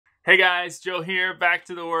Hey guys, Joe here, back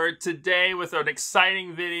to the Word today with an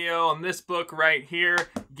exciting video on this book right here,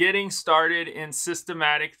 Getting Started in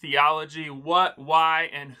Systematic Theology, What, Why,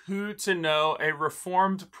 and Who to Know, a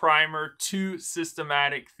Reformed Primer to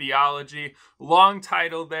Systematic Theology. Long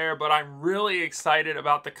title there, but I'm really excited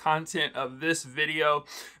about the content of this video.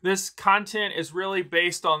 This content is really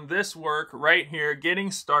based on this work right here,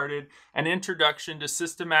 Getting Started, an Introduction to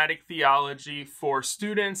Systematic Theology for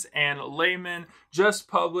Students and Laymen, just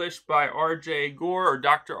published by R.J. Gore or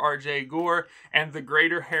Dr. R.J. Gore and the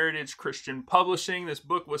Greater Heritage Christian Publishing. This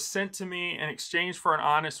book was sent to me in exchange for an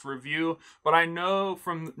honest review, but I knew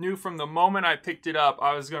from the moment I picked it up,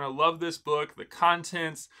 I was going to love this book, the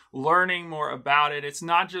contents, learning more about it. It's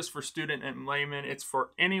not just for student and layman, it's for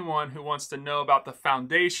anyone who wants to know about the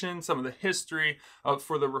foundation, some of the history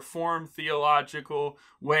for the Reformed theological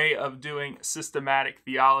way of doing systematic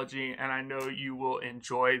theology, and I know you will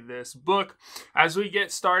enjoy this book. As we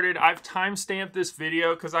get started, I've time-stamped this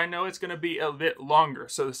video because I know it's going to be a bit longer.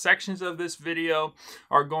 So the sections of this video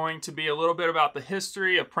are going to be a little bit about the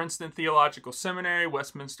history of Princeton Theological Seminary,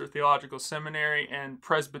 Westminster Theological Seminary, and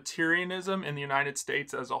Presbyterianism in the United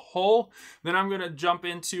States as a whole. Then I'm going to jump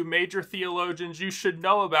into major theologians you should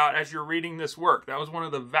know about as you're reading this work. That was one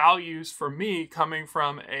of the values for me coming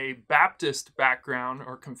from a Baptist background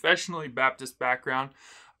or confessionally Baptist background.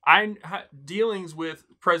 I had dealings with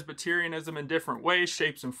Presbyterianism in different ways,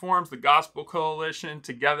 shapes and forms, the Gospel Coalition,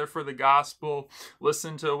 Together for the Gospel,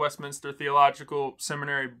 listen to Westminster Theological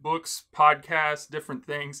Seminary books, podcasts, different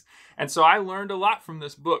things. And so I learned a lot from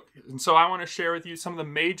this book. And so I want to share with you some of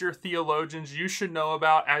the major theologians you should know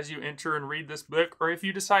about as you enter and read this book, or if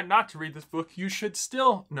you decide not to read this book, you should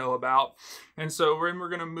still know about. And so we're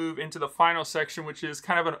going to move into the final section, which is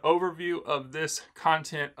kind of an overview of this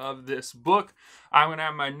content of this book. I'm going to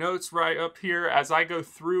have my notes right up here. As I go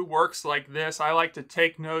through works like this, I like to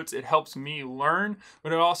take notes. It helps me learn,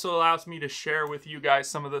 but it also allows me to share with you guys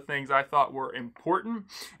some of the things I thought were important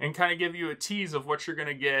and kind of give you a tease of what you're going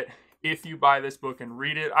to get if you buy this book and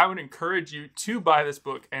read it. I would encourage you to buy this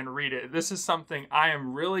book and read it. This is something I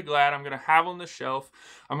am really glad I'm going to have on the shelf.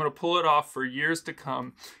 I'm going to pull it off for years to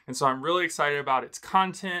come. And so I'm really excited about its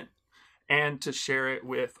content and to share it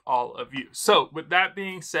with all of you. So with that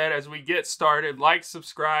being said, as we get started, like,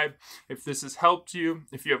 subscribe if this has helped you.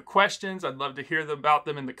 If you have questions, I'd love to hear about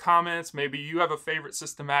them in the comments. Maybe you have a favorite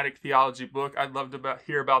systematic theology book. I'd love to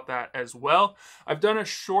hear about that as well. I've done a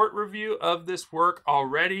short review of this work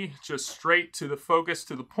already, just straight to the focus,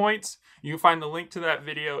 to the points. You can find the link to that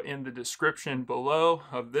video in the description below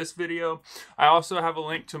of this video. I also have a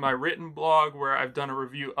link to my written blog where I've done a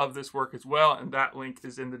review of this work as well, and that link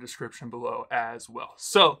is in the description below as well.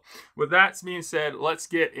 So with that being said, let's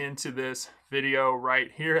get into this video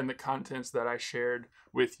right here and the contents that I shared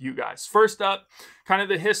with you guys. First up, kind of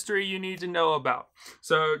the history you need to know about.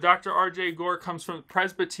 So Dr. R.J. Gore comes from a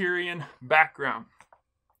Presbyterian background.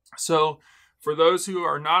 So for those who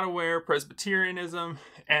are not aware, Presbyterianism,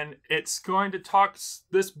 and it's going to talk,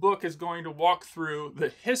 this book is going to walk through the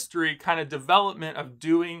history, kind of development of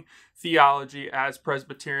doing theology as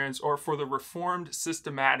Presbyterians, or for the Reformed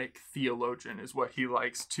Systematic Theologian is what he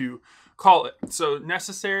likes to call it. So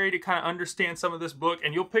necessary to kind of understand some of this book,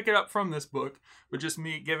 and you'll pick it up from this book, but just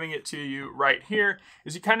me giving it to you right here,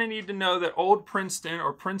 is you kind of need to know that Old Princeton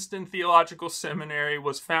or Princeton Theological Seminary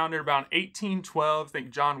was founded around 1812. I think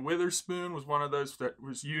John Witherspoon was one of those that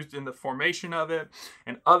was used in the formation of it,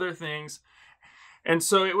 and other things. And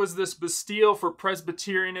so it was this bastille for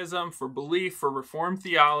Presbyterianism, for belief, for Reformed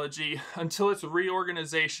theology, until its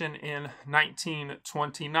reorganization in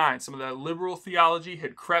 1929. Some of that liberal theology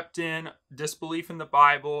had crept in, disbelief in the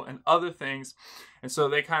Bible and other things. And so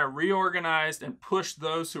they kind of reorganized and pushed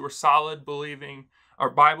those who were solid believing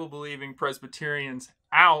or Bible-believing Presbyterians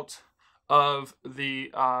out of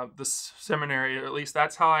the seminary, or at least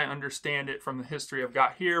that's how I understand it from the history I've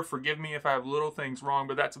got here. Forgive me if I have little things wrong,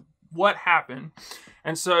 but that's what happened.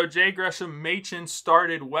 And so J. Gresham Machen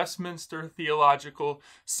started Westminster Theological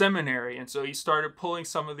Seminary. And so he started pulling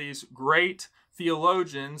some of these great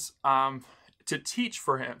theologians to teach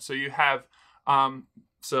for him. So you have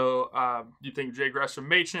you think J. Gresham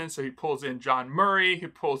Machen, so he pulls in John Murray, he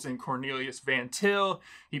pulls in Cornelius Van Til,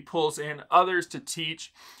 he pulls in others to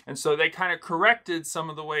teach. And so they kind of corrected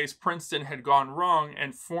some of the ways Princeton had gone wrong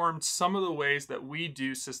and formed some of the ways that we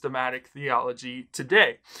do systematic theology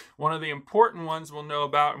today. One of the important ones we'll know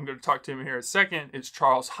about, I'm going to talk to him here in a second, is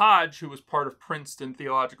Charles Hodge, who was part of Princeton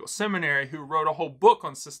Theological Seminary, who wrote a whole book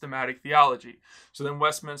on systematic theology. So then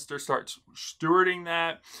Westminster starts stewarding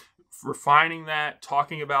that, refining that,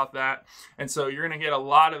 talking about that. And so you're going to get a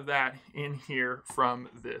lot of that in here from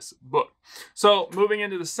this book. So moving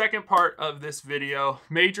into the second part of this video,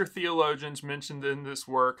 major theologians mentioned in this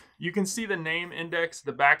work. You can see the name index at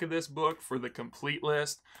the back of this book for the complete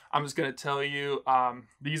list. I'm just going to tell you,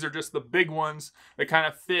 these are just the big ones that kind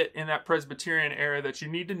of fit in that Presbyterian era that you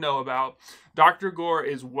need to know about. Dr. Gore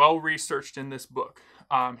is well researched in this book.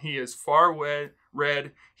 He is far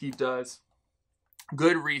read. He does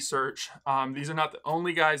good research. These are not the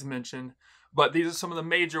only guys mentioned, but these are some of the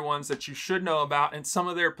major ones that you should know about and some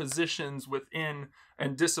of their positions within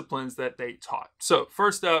and disciplines that they taught. So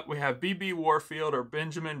first up, we have B.B. Warfield, or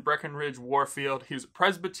Benjamin Breckinridge Warfield. He was a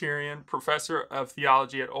Presbyterian professor of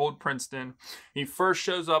theology at Old Princeton. He first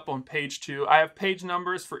shows up on page 2. I have page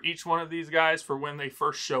numbers for each one of these guys for when they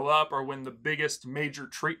first show up or when the biggest major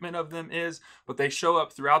treatment of them is, but they show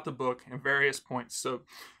up throughout the book in various points. So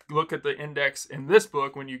look at the index in this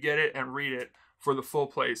book when you get it and read it for the full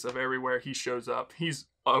place of everywhere he shows up. He's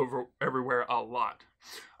over everywhere a lot.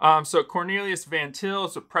 So Cornelius Van Til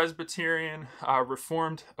is a Presbyterian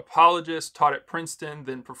Reformed apologist, taught at Princeton,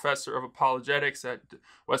 then professor of apologetics at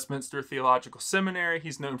Westminster Theological Seminary.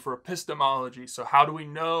 He's known for epistemology. So how do we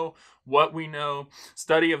know what we know?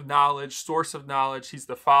 Study of knowledge, source of knowledge. He's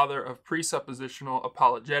the father of presuppositional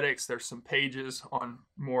apologetics. There's some pages on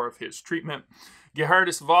more of his treatment.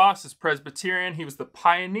 Gerhardus Voss is Presbyterian. He was the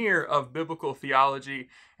pioneer of biblical theology,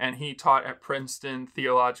 and he taught at Princeton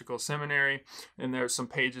Theological Seminary. And there's some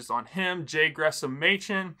pages on him. J. Gresham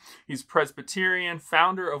Machen, he's Presbyterian,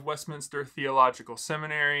 founder of Westminster Theological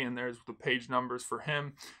Seminary, and there's the page numbers for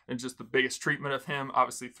him, and just the biggest treatment of him,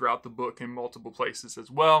 obviously throughout the book in multiple places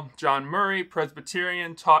as well. John Murray,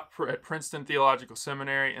 Presbyterian, taught at Princeton Theological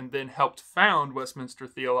Seminary, and then helped found Westminster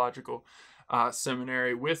Theological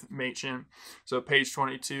Seminary with Machen. So page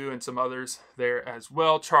 22 and some others there as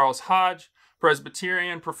well. Charles Hodge,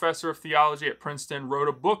 Presbyterian, professor of theology at Princeton, wrote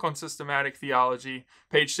a book on systematic theology.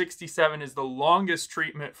 Page 67 is the longest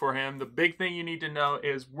treatment for him. The big thing you need to know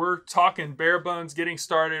is we're talking bare bones, getting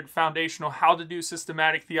started, foundational, how to do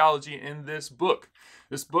systematic theology in this book.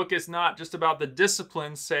 This book is not just about the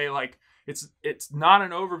disciplines, say like, it's not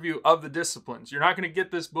an overview of the disciplines. You're not going to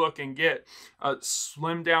get this book and get a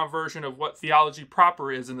slimmed down version of what theology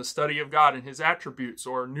proper is in the study of God and his attributes,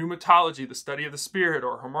 or pneumatology, the study of the Spirit,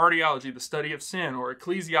 or hamartiology, the study of sin, or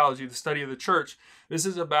ecclesiology, the study of the church. This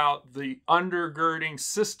is about the undergirding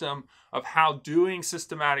system of how doing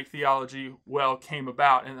systematic theology well came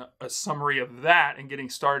about, and a summary of that, and getting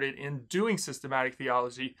started in doing systematic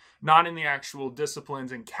theology, not in the actual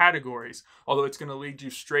disciplines and categories, although it's going to lead you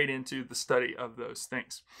straight into the study of those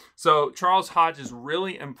things. So Charles Hodge is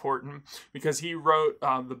really important because he wrote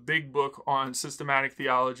the big book on systematic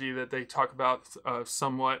theology that they talk about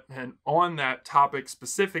somewhat, and on that topic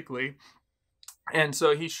specifically. And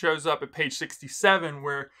so he shows up at page 67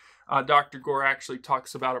 where Dr. Gore actually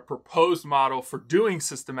talks about a proposed model for doing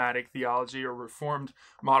systematic theology, or reformed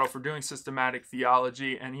model for doing systematic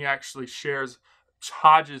theology, and he actually shares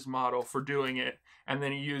Hodge's model for doing it, and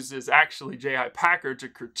then he uses actually J.I. Packer to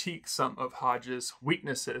critique some of Hodge's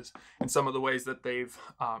weaknesses and some of the ways that they've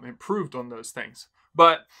improved on those things.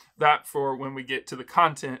 But that for when we get to the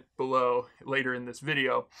content below later in this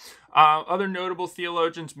video. Other notable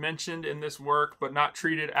theologians mentioned in this work, but not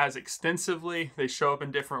treated as extensively. They show up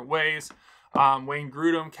in different ways. Wayne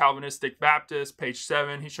Grudem, Calvinistic Baptist, page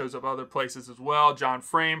 7. He shows up other places as well. John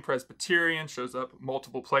Frame, Presbyterian, shows up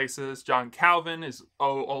multiple places. John Calvin is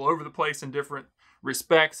all over the place in different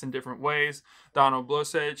respects, in different ways. Donald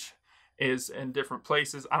Blosage is in different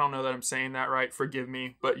places. I don't know that I'm saying that right, forgive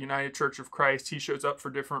me, but United Church of Christ, he shows up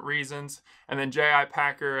for different reasons. And then J.I.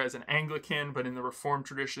 Packer as an Anglican, but in the Reformed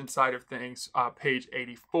tradition side of things, page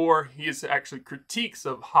 84. He is actually critiques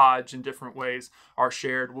of Hodge in different ways are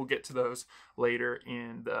shared. We'll get to those later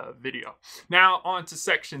in the video. Now on to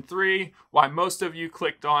section 3, why most of you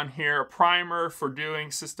clicked on here, a primer for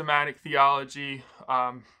doing systematic theology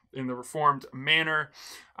in the Reformed manner.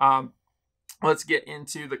 Let's get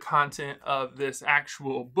into the content of this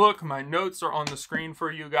actual book. My notes are on the screen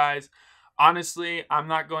for you guys. Honestly, I'm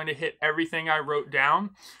not going to hit everything I wrote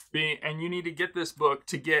down, and you need to get this book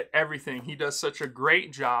to get everything. He does such a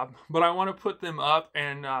great job, but I want to put them up,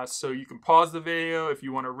 and so you can pause the video if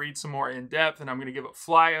you want to read some more in depth, and I'm going to give a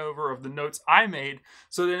flyover of the notes I made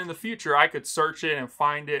so that in the future I could search it and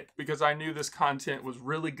find it, because I knew this content was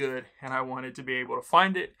really good and I wanted to be able to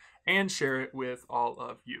find it and share it with all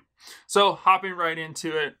of you. So hopping right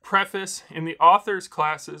into it, preface. In the author's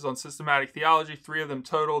classes on systematic theology, 3 of them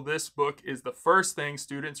total, this book is the first thing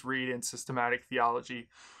students read in systematic theology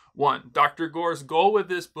 1. Dr. Gore's goal with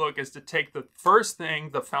this book is to take the first thing,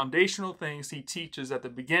 the foundational things he teaches at the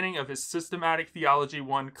beginning of his Systematic Theology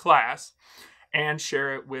 1 class, and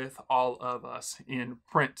share it with all of us in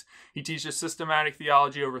print. He teaches systematic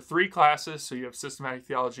theology over 3 classes. So you have Systematic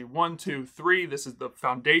Theology 1, 2, 3. This is the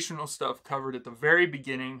foundational stuff covered at the very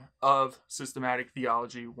beginning of Systematic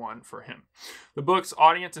Theology 1 for him. The book's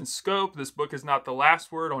audience and scope. This book is not the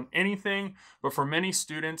last word on anything, but for many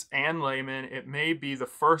students and laymen, it may be the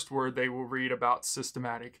first word they will read about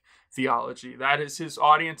systematic theology. That is his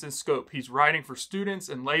audience and scope. He's writing for students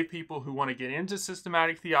and lay people who want to get into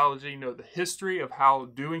systematic theology, know the history of how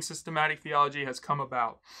doing systematic theology has come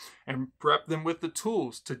about, and prep them with the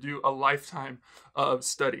tools to do a lifetime of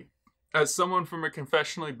study. As someone from a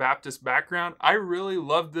confessionally Baptist background, I really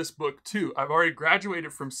loved this book too. I've already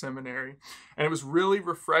graduated from seminary, and it was really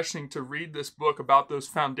refreshing to read this book about those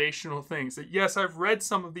foundational things. That yes, I've read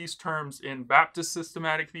some of these terms in Baptist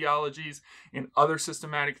systematic theologies, in other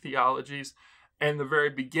systematic theologies, and the very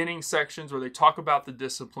beginning sections where they talk about the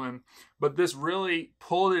discipline, but this really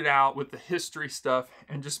pulled it out with the history stuff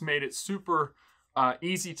and just made it super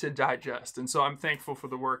easy to digest. And so I'm thankful for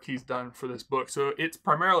the work he's done for this book. So it's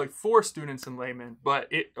primarily for students and laymen,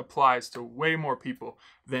 but it applies to way more people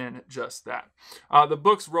than just that. The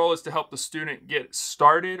book's role is to help the student get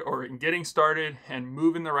started or in getting started and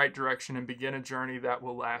move in the right direction and begin a journey that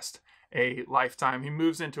will last a lifetime. He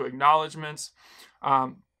moves into acknowledgments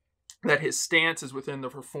that his stance is within the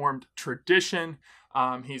Reformed tradition.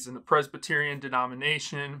 He's in the Presbyterian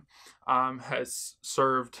denomination, has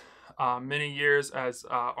served many years as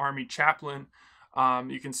Army chaplain.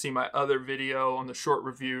 You can see my other video on the short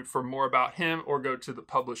review for more about him, or go to the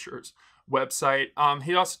publisher's website.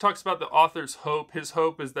 He also talks about the author's hope. His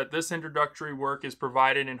hope is that this introductory work is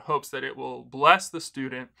provided in hopes that it will bless the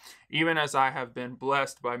student, even as I have been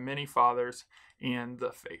blessed by many fathers in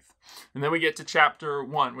the faith. And then we get to chapter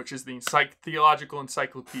 1, which is the Theological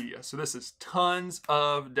Encyclopedia. So this is tons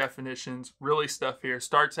of definitions, really stuff here.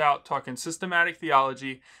 Starts out talking systematic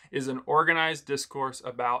theology is an organized discourse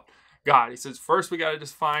about God. He says, first we got to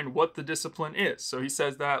define what the discipline is. So he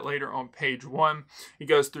says that later on page 1. He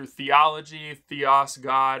goes through theology, theos,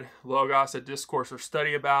 God, logos, a discourse or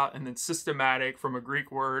study about, and then systematic, from a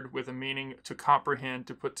Greek word with a meaning to comprehend,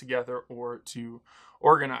 to put together, or to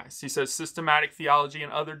organize. He says systematic theology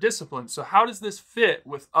and other disciplines. So how does this fit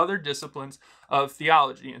with other disciplines of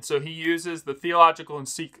theology? And so he uses the Theological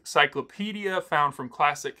Encyclopedia found from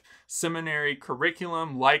classic seminary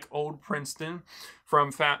curriculum like Old Princeton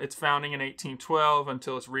from its founding in 1812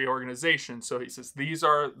 until its reorganization. So he says these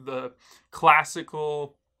are the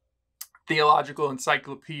classical theological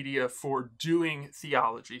encyclopedia for doing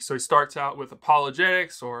theology. So he starts out with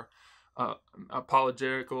apologetics, or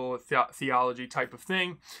apologetical theology type of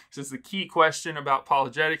thing. He says the key question about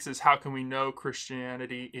apologetics is, how can we know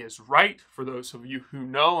Christianity is right? For those of you who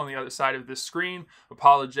know, on the other side of this screen,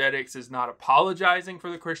 apologetics is not apologizing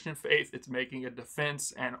for the Christian faith. It's making a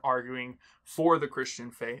defense and arguing for the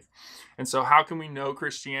Christian faith. And so how can we know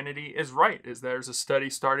Christianity is right? There's a study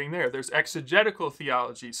starting there. There's exegetical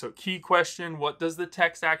theology. So key question, what does the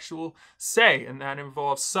text actually say? And that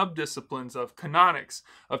involves subdisciplines of canonics,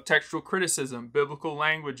 of textual criticism, biblical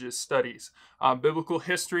languages studies, biblical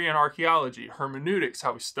history and archaeology, hermeneutics,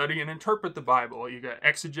 how we study and interpret the Bible. You got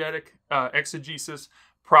exegesis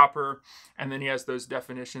proper, and then he has those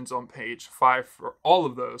definitions on page 5 for all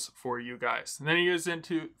of those for you guys. And then he goes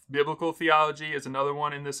into biblical theology as another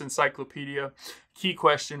one in this encyclopedia. Key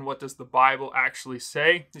question, what does the Bible actually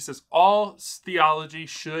say? He says all theology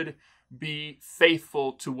should be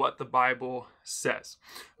faithful to what the Bible says.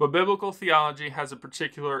 But biblical theology has a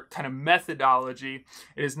particular kind of methodology.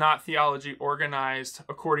 It is not theology organized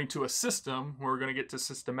according to a system. We're going to get to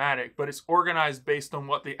systematic, but it's organized based on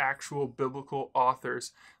what the actual biblical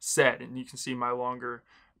authors said. And you can see my longer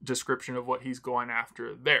description of what he's going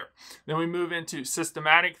after there. Then we move into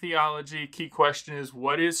systematic theology. Key question is,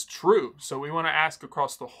 what is true? So we want to ask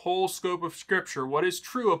across the whole scope of Scripture, what is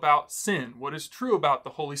true about sin? What is true about the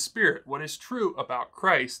Holy Spirit? What is true about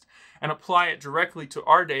Christ? And apply it directly to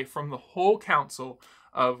our day from the whole counsel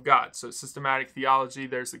of God. So systematic theology,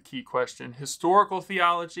 there's the key question. Historical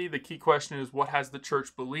theology, the key question is, what has the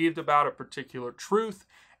church believed about a particular truth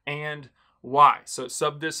and why? So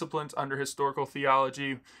subdisciplines under historical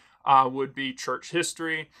theology would be church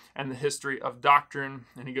history and the history of doctrine.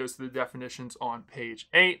 And he goes through the definitions on page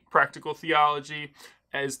 8. Practical theology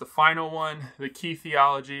is the final one. The key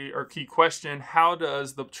theology or key question, how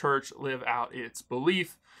does the church live out its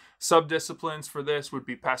belief? Subdisciplines for this would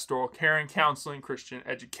be pastoral care and counseling, Christian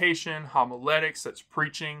education, homiletics, that's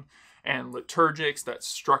preaching, and liturgics,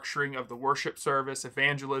 that's structuring of the worship service,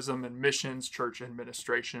 evangelism and missions, church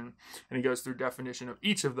administration. And he goes through definition of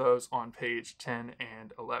each of those on page 10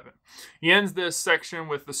 and 11. He ends this section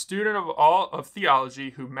with the student of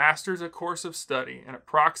theology who masters a course of study and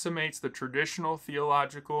approximates the traditional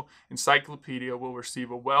theological encyclopedia will receive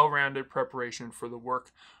a well-rounded preparation for the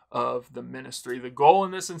work of the ministry. The goal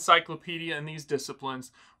in this encyclopedia and these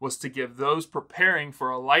disciplines was to give those preparing for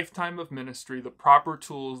a lifetime of ministry the proper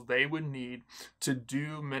tools they would need to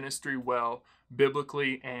do ministry well,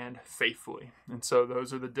 biblically and faithfully. And so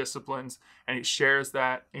those are the disciplines, and he shares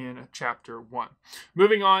that in chapter 1.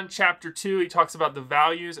 Moving on, chapter 2, he talks about the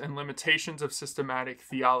values and limitations of systematic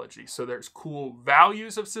theology. So there's cool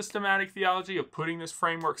values of systematic theology, of putting this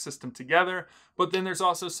framework system together, but then there's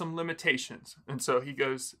also some limitations. And so he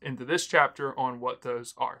goes into this chapter on what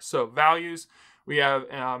those are. So values, we have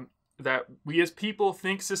that we as people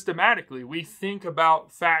think systematically. We think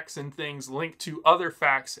about facts and things linked to other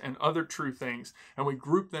facts and other true things, and we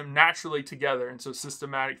group them naturally together. And so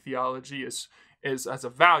systematic theology is as a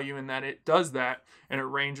value in that it does that, and it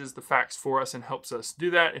arranges the facts for us and helps us do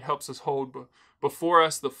that. It helps us hold before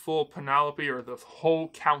us the full panoply or the whole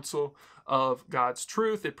counsel of God's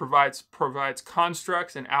truth. It provides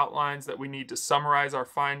constructs and outlines that we need to summarize our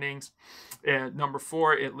findings. And number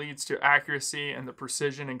 4, it leads to accuracy and the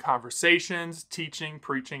precision in conversations, teaching,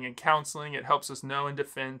 preaching, and counseling. It helps us know and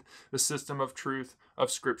defend the system of truth of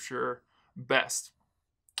Scripture best.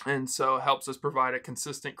 And so it helps us provide a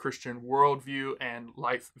consistent Christian worldview and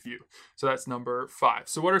life view. So that's number 5.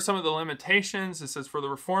 So what are some of the limitations? It says, for the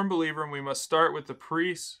Reformed believer, we must start with the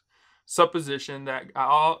presupposition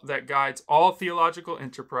that guides all theological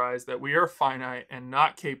enterprise, that we are finite and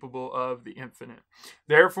not capable of the infinite.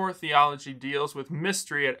 Therefore, theology deals with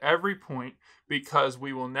mystery at every point, because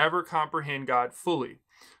we will never comprehend God fully,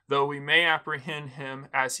 though we may apprehend him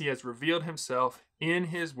as he has revealed himself in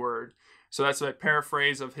his word. So that's a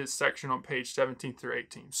paraphrase of his section on page 17 through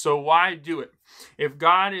 18. So why do it? If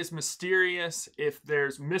God is mysterious, if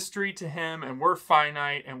there's mystery to him and we're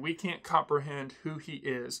finite and we can't comprehend who he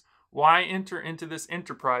is, why enter into this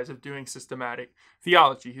enterprise of doing systematic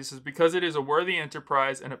theology? He says, because it is a worthy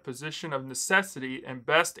enterprise and a position of necessity and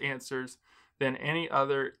best answers than any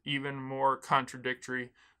other, even more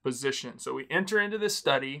contradictory position. So we enter into this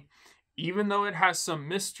study, even though it has some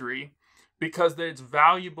mystery, because it's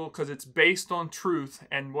valuable, because it's based on truth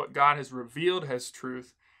and what God has revealed as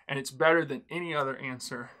truth, and it's better than any other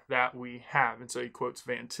answer that we have. And so he quotes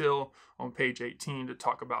Van Til on page 18 to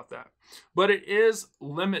talk about that. But it is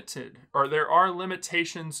limited, or there are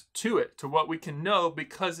limitations to it, to what we can know,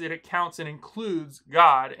 because it accounts and includes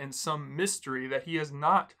God and some mystery that he has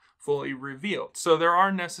not fully revealed. So there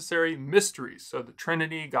are necessary mysteries. So the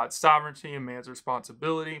Trinity, God's sovereignty, and man's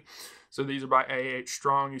responsibility. So these are by A.H.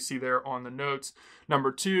 Strong. You see there on the notes.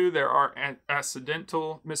 Number 2, there are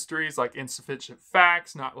accidental mysteries like insufficient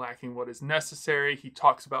facts, not lacking what is necessary. He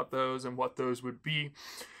talks about those and what those would be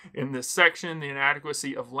in this section. The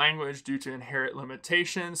inadequacy of language due to inherent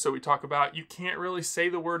limitations. So we talk about you can't really say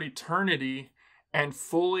the word eternity and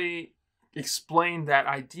fully explain that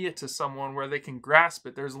idea to someone where they can grasp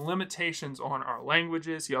it. There's limitations on our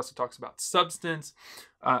languages. He also talks about substance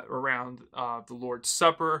around the Lord's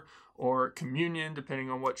Supper or communion, depending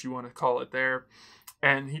on what you want to call it there.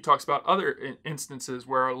 And he talks about other instances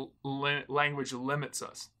where our language limits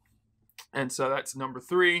us. And so that's number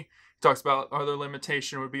 3. He talks about other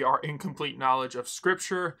limitation would be our incomplete knowledge of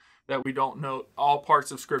Scripture, that we don't know all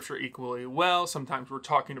parts of Scripture equally well. Sometimes we're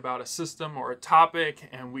talking about a system or a topic,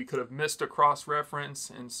 and we could have missed a cross-reference,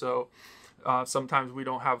 and so sometimes we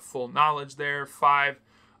don't have full knowledge there. 5,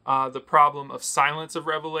 the problem of silence of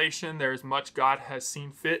revelation. There's much God has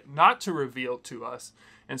seen fit not to reveal to us,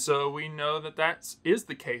 and so we know that is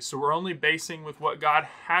the case. So we're only basing with what God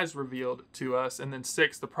has revealed to us. And then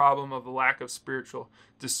 6, the problem of the lack of spiritual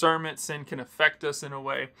discernment. Sin can affect us in a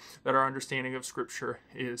way that our understanding of Scripture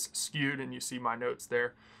is skewed, and you see my notes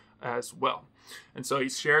there as well. And so he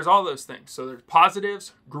shares all those things. So there's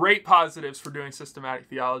positives, great positives for doing systematic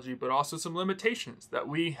theology, but also some limitations that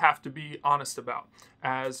we have to be honest about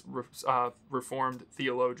as Reformed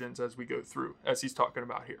theologians as we go through, as he's talking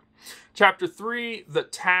about here. Chapter 3, the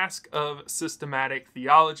task of systematic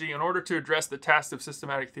theology. In order to address the task of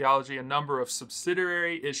systematic theology, a number of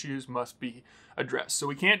subsidiary issues must be addressed. So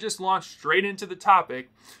we can't just launch straight into the topic.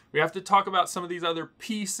 We have to talk about some of these other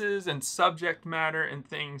pieces and subject matter and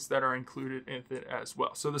things that are included in it as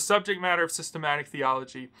well. So the subject matter of systematic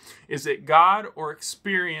theology, is it God or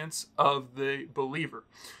experience of the believer?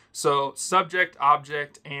 So subject,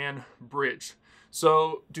 object, and bridge.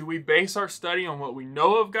 So do we base our study on what we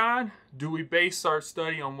know of God? Do we base our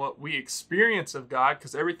study on what we experience of God?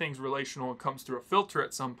 Because everything's relational and comes through a filter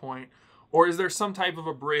at some point. Or is there some type of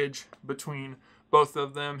a bridge between both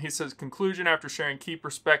of them? He says, conclusion, after sharing key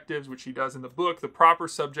perspectives, which he does in the book, the proper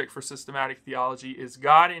subject for systematic theology is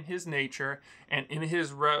God in his nature and in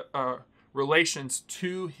his relations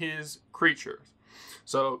to his creatures.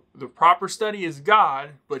 So the proper study is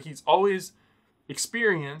God, but he's always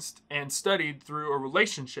experienced and studied through a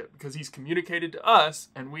relationship because he's communicated to us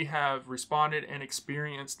and we have responded and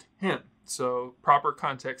experienced him. So proper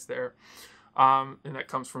context there. And that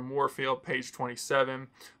comes from Warfield, page 27.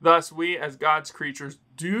 Thus, we as God's creatures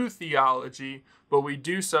do theology, but we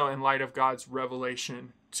do so in light of God's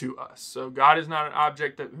revelation to us. So God is not an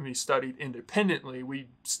object that can be studied independently. We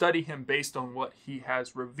study him based on what he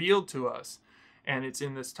has revealed to us. And it's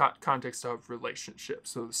in this context of relationship.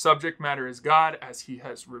 So the subject matter is God as he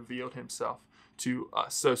has revealed himself to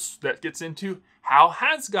us. So that gets into how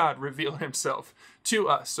has God revealed himself to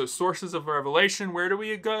us. So sources of revelation, where do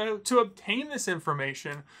we go to obtain this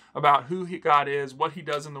information about who God is, what he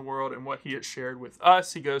does in the world, and what he has shared with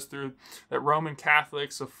us? He goes through that Roman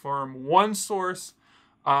Catholics affirm one source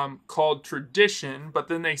called tradition, but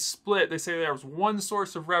then they split. They say there was one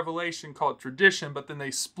source of revelation called tradition, but then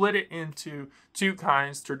they split it into two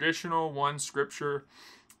kinds. Traditional, one, scripture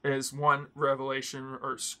is one revelation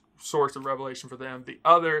or source of revelation for them. The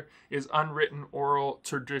other is unwritten oral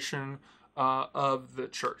tradition of the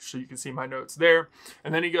church. So you can see my notes there.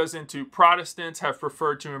 And then he goes into Protestants have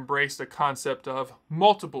preferred to embrace the concept of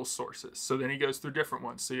multiple sources. So then he goes through different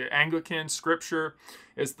ones. So Anglican scripture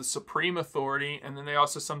is the supreme authority. And then they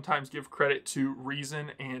also sometimes give credit to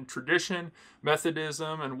reason and tradition.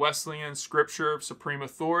 Methodism and Wesleyan scripture, supreme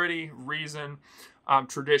authority, reason,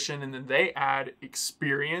 tradition. And then they add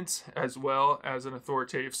experience as well as an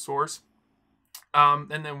authoritative source. And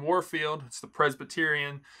then Warfield, it's the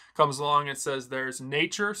Presbyterian, comes along and says there's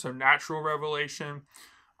nature, so natural revelation,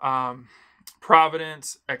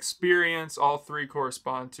 providence, experience. All three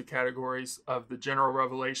correspond to categories of the general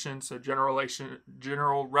revelation. So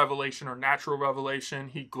general revelation or natural revelation,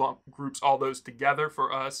 he groups all those together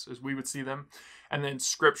for us as we would see them. And then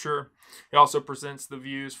scripture, he also presents the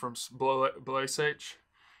views from Blazech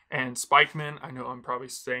and Spikeman. I know I'm probably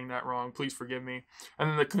saying that wrong. Please forgive me. And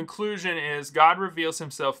then the conclusion is God reveals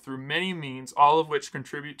himself through many means, all of which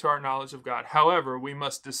contribute to our knowledge of God. However, we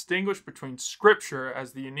must distinguish between Scripture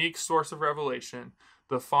as the unique source of revelation,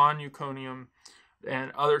 the Phon Euconium,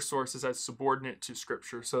 and other sources as subordinate to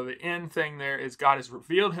Scripture. So the end thing there is God has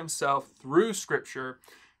revealed himself through Scripture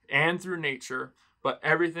and through nature, but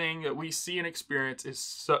everything that we see and experience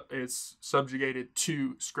is subjugated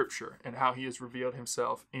to Scripture and how he has revealed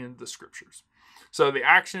himself in the Scriptures. So the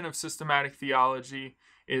action of systematic theology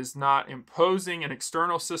is not imposing an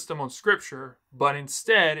external system on Scripture, but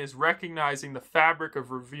instead is recognizing the fabric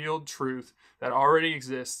of revealed truth that already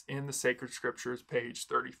exists in the sacred Scriptures, page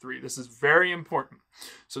 33. This is very important.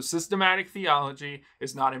 So systematic theology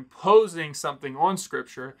is not imposing something on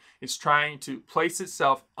Scripture. It's trying to place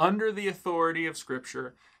itself under the authority of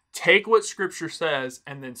Scripture, take what Scripture says,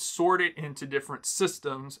 and then sort it into different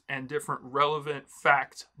systems and different relevant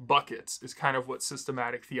fact buckets is kind of what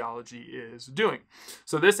systematic theology is doing.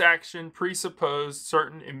 So this action presupposed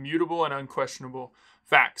certain immutable and unquestionable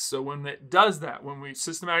facts. So when it does that, when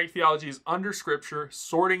systematic theology is under Scripture,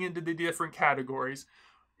 sorting into the different categories,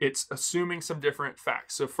 it's assuming some different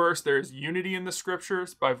facts. So first, there's unity in the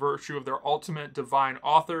Scriptures by virtue of their ultimate divine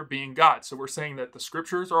author being God. So we're saying that the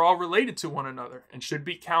Scriptures are all related to one another and should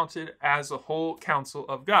be counted as a whole counsel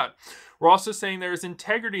of God. We're also saying there is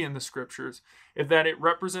integrity in the Scriptures, in that it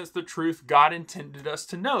represents the truth God intended us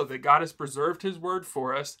to know, that God has preserved his word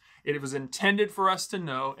for us. It was intended for us to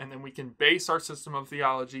know, and then we can base our system of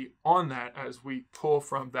theology on that as we pull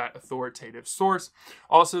from that authoritative source.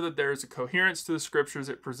 Also, that there is a coherence to the Scriptures.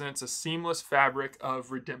 It presents a seamless fabric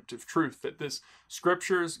of redemptive truth, that this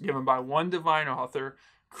Scriptures given by one divine author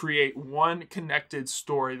create one connected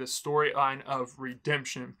story, the storyline of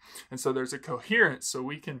redemption. And so there's a coherence, so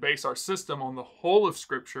we can base our system on the whole of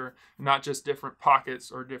Scripture, not just different pockets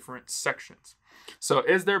or different sections. So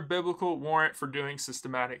is there biblical warrant for doing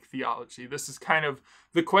systematic theology? This is kind of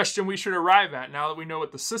the question we should arrive at. Now that we know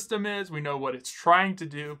what the system is, we know what it's trying to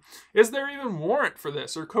do, is there even warrant for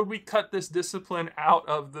this? Or could we cut this discipline out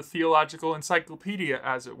of the theological encyclopedia,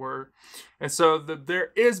 as it were? And so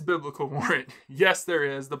there is biblical warrant. Yes, there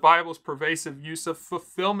is. The Bible's pervasive use of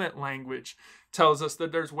fulfillment language tells us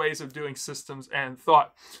that there's ways of doing systems and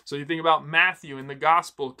thought. So you think about Matthew in the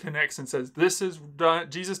gospel connects and says, this is done,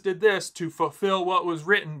 Jesus did this to fulfill what was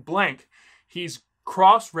written blank. He's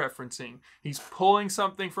cross-referencing. He's pulling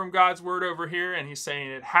something from God's word over here, and he's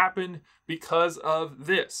saying it happened because of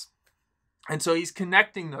this. And so he's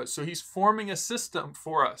connecting those. So he's forming a system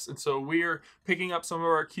for us. And so we're picking up some of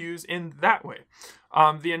our cues in that way.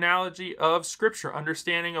 The analogy of Scripture,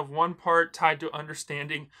 understanding of one part tied to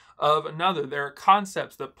understanding of another. There are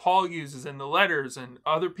concepts that Paul uses in the letters and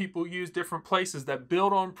other people use different places that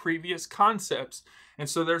build on previous concepts. And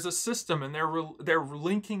so there's a system, and they're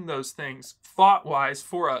linking those things thought-wise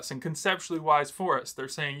for us and conceptually wise for us. They're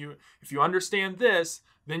saying, if you understand this,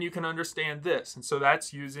 then you can understand this. And so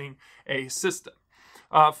that's using a system.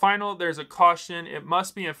 Final, there's a caution. It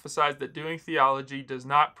must be emphasized that doing theology does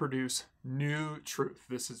not produce new truth.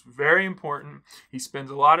 This is very important. He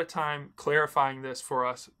spends a lot of time clarifying this for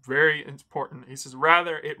us. Very important. He says,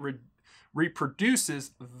 rather, it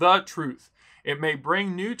reproduces the truth. It may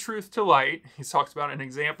bring new truth to light. He talks about an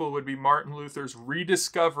example would be Martin Luther's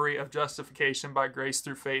rediscovery of justification by grace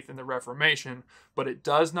through faith in the Reformation, but it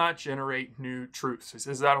does not generate new truths. He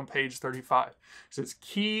says that on page 35. He says,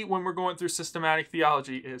 key when we're going through systematic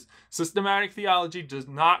theology is systematic theology does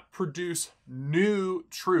not produce new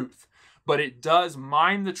truth, but it does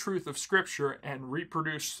mine the truth of Scripture and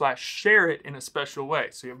reproduce/share it in a special way.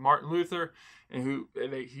 So you have Martin Luther, and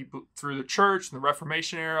he through the church in the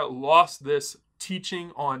Reformation era lost this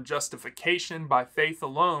teaching on justification by faith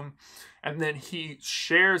alone, and then he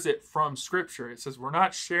shares it from Scripture. It says we're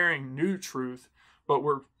not sharing new truth, but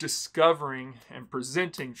we're discovering and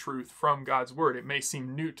presenting truth from God's word. It may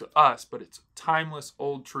seem new to us, but it's timeless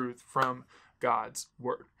old truth from God's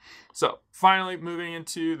word. So finally, moving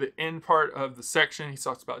into the end part of the section, he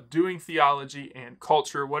talks about doing theology and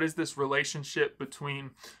culture. What is this relationship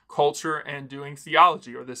between culture and doing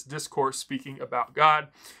theology, or this discourse speaking about God? It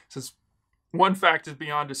says, one fact is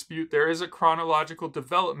beyond dispute. There is a chronological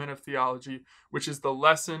development of theology, which is the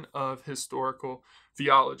lesson of historical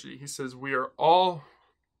theology. He says we are all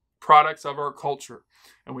products of our culture,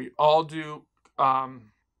 and we all do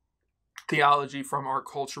theology from our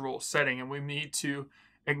cultural setting, and we need to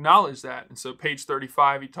acknowledge that. And so page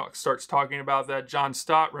 35, he starts talking about that. John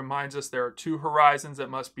Stott reminds us there are two horizons that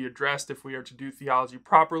must be addressed if we are to do theology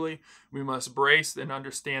properly. We must embrace and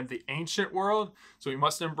understand the ancient world. So we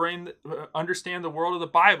must understand the world of the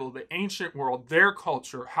Bible, the ancient world, their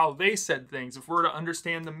culture, how they said things, if we're to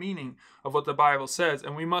understand the meaning of what the Bible says.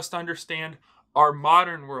 And we must understand our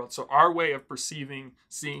modern world, so our way of perceiving,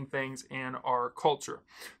 seeing things, and our culture.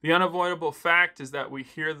 The unavoidable fact is that we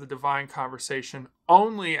hear the divine conversation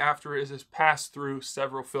only after it has passed through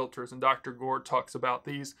several filters, and Dr. Gore talks about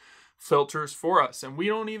these filters for us.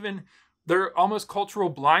 And they're almost cultural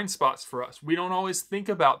blind spots for us. We don't always think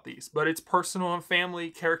about these, but it's personal and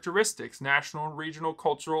family characteristics, national and regional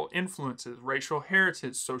cultural influences, racial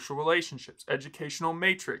heritage, social relationships, educational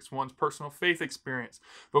matrix, one's personal faith experience,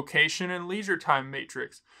 vocation and leisure time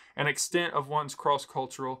matrix, and extent of one's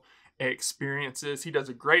cross-cultural experiences. He does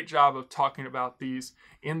a great job of talking about these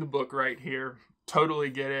in the book right here. Totally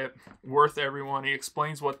get it. Worth everyone. He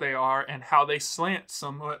explains what they are and how they slant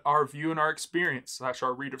somewhat our view and our experience /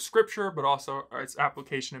 our read of Scripture, but also its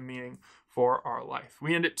application and meaning for our life.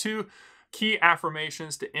 We end at 2 key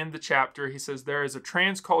affirmations to end the chapter. He says there is a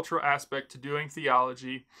transcultural aspect to doing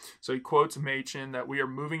theology. So he quotes Machen that we are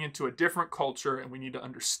moving into a different culture and we need to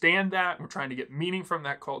understand that. We're trying to get meaning from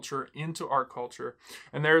that culture into our culture.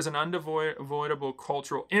 And there is an unavoidable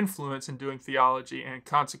cultural influence in doing theology and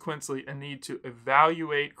consequently a need to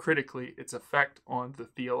evaluate critically its effect on the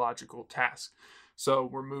theological task. So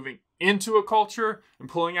we're moving into a culture and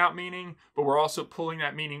pulling out meaning, but we're also pulling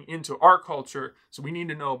that meaning into our culture. So we need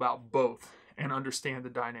to know about both and understand the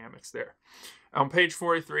dynamics there. On page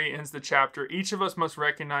 43 ends the chapter. Each of us must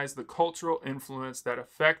recognize the cultural influence that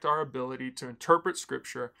affect our ability to interpret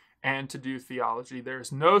Scripture and to do theology. There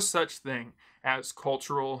is no such thing as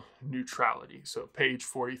cultural neutrality. So page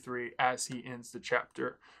 43 as he ends the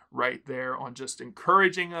chapter right there on just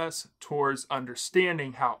encouraging us towards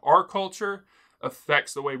understanding how our culture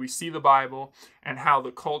affects the way we see the Bible and how the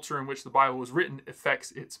culture in which the Bible was written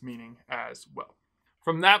affects its meaning as well.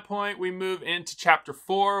 From that point, we move into chapter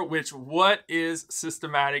 4, what is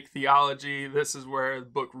systematic theology? This is where the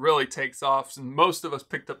book really takes off, and most of us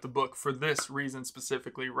picked up the book for this reason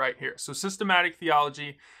specifically right here. So systematic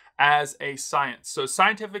theology as a science. So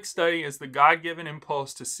scientific study is the God-given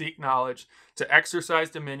impulse to seek knowledge, to exercise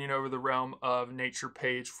dominion over the realm of nature,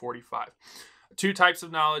 page 45. Two types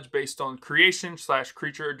of knowledge based on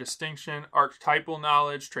creation/creature distinction: archetypal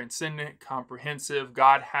knowledge, transcendent, comprehensive.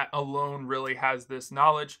 God alone really has this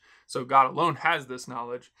knowledge. So God alone has this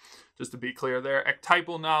knowledge, just to be clear there.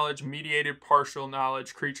 Ectypal knowledge, mediated partial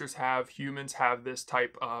knowledge. Creatures have, humans have this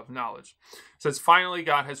type of knowledge. It says, finally,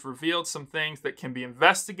 God has revealed some things that can be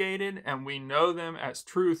investigated, and we know them as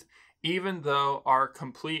truth, even though our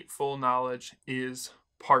complete full knowledge is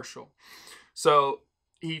partial. So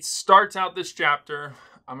he starts out this chapter.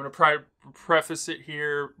 I'm going to preface it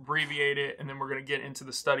here, abbreviate it, and then we're going to get into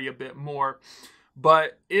the study a bit more.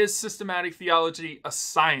 But is systematic theology a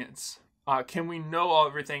science? Can we know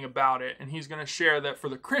everything about it? And he's going to share that for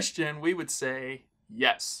the Christian, we would say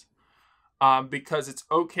yes. Because it's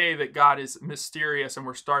okay that God is mysterious and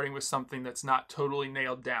we're starting with something that's not totally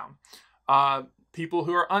nailed down. People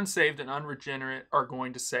who are unsaved and unregenerate are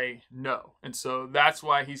going to say no. And so that's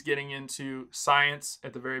why he's getting into science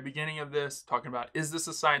at the very beginning of this, talking about, is this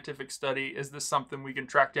a scientific study? Is this something we can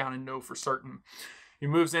track down and know for certain? He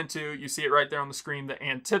moves into, you see it right there on the screen, the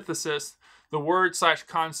antithesis. The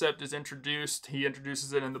word/concept is introduced. He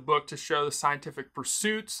introduces it in the book to show the scientific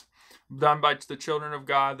pursuits done by the children of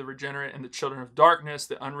God, the regenerate, and the children of darkness,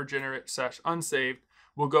 the unregenerate/unsaved,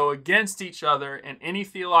 will go against each other in any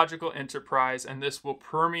theological enterprise, and this will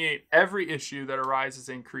permeate every issue that arises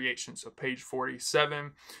in creation. So page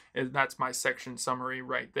 47, and that's my section summary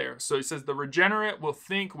right there. So he says, the regenerate will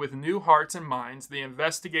think with new hearts and minds. The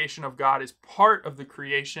investigation of God is part of the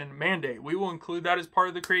creation mandate. We will include that as part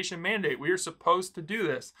of the creation mandate. We are supposed to do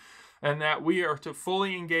this, and that we are to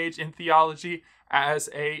fully engage in theology as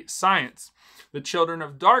a science. The children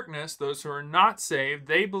of darkness, those who are not saved,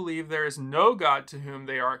 they believe there is no God to whom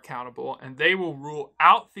they are accountable, and they will rule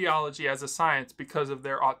out theology as a science because of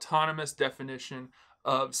their autonomous definition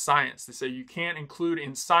of science. They say you can't include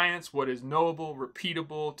in science what is knowable,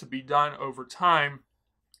 repeatable, to be done over time,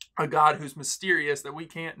 a God who's mysterious that we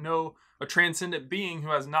can't know, a transcendent being who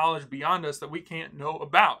has knowledge beyond us that we can't know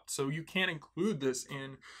about. So you can't include this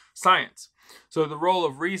in science. So the role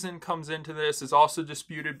of reason comes into this, is also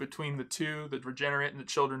disputed between the two, the regenerate and the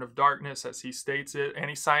children of darkness, as he states it.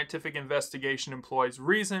 Any scientific investigation employs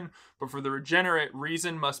reason, but for the regenerate,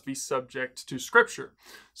 reason must be subject to Scripture.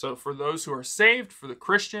 So for those who are saved, for the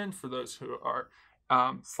Christian, for those who are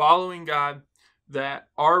following God, that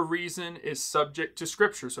our reason is subject to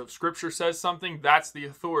Scripture. So if Scripture says something, that's the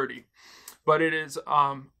authority. But it is,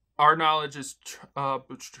 our knowledge is,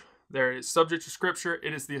 there it is, subject to Scripture.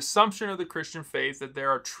 It is the assumption of the Christian faith that there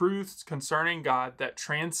are truths concerning God that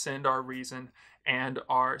transcend our reason and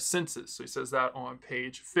our senses. So he says that on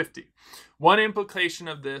page 50. One implication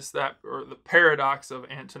of this, or the paradox of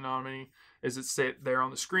antinomy, as it's said there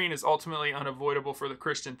on the screen, is ultimately unavoidable for the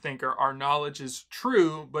Christian thinker. Our knowledge is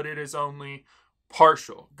true, but it is only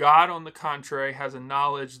partial. God, on the contrary, has a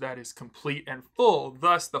knowledge that is complete and full.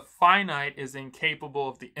 Thus, the finite is incapable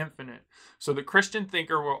of the infinite. So the Christian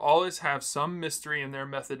thinker will always have some mystery in their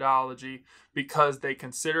methodology because they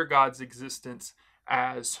consider God's existence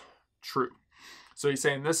as true. So he's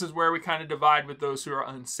saying this is where we kind of divide with those who are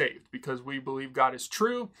unsaved, because we believe God is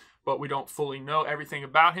true, but we don't fully know everything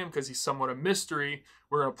about him because he's somewhat a mystery.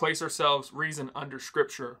 We're going to place ourselves reason under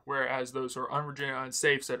Scripture, whereas those who are unregenerate,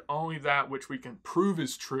 unsaved said only that which we can prove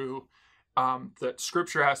is true, that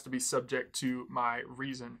Scripture has to be subject to my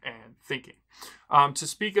reason and thinking. To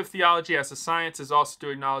speak of theology as a science is also to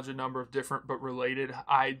acknowledge a number of different but related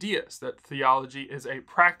ideas, that theology is a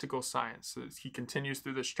practical science. As he continues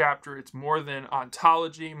through this chapter, it's more than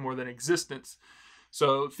ontology, more than existence.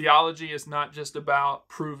 So theology is not just about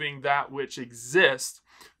proving that which exists,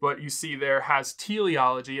 but you see there has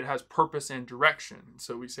teleology, it has purpose and direction.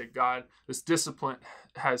 So we say God, this discipline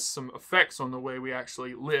has some effects on the way we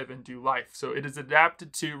actually live and do life. So it is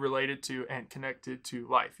adapted to, related to, and connected to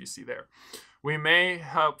life, you see there. We may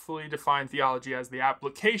helpfully define theology as the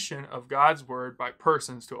application of God's word by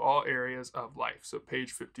persons to all areas of life. So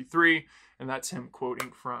page 53, and that's him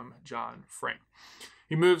quoting from John Frank.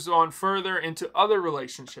 He moves on further into other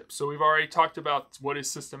relationships. So we've already talked about what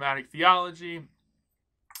is systematic theology,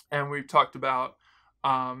 and we've talked about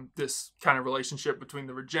this kind of relationship between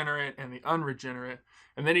the regenerate and the unregenerate.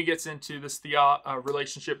 And then he gets into this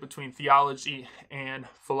relationship between theology and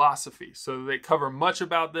philosophy. So they cover much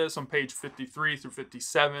about this on page 53 through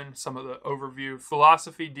 57, some of the overview.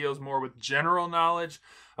 Philosophy deals more with general knowledge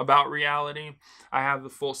about reality. I have the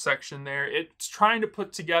full section there. It's trying to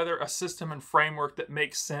put together a system and framework that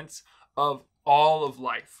makes sense of all of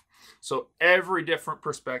life. So every different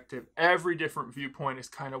perspective, every different viewpoint is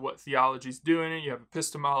kind of what theology is doing. You have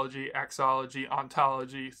epistemology, axiology,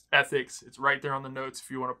 ontology, ethics. It's right there on the notes if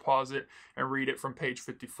you want to pause it and read it from page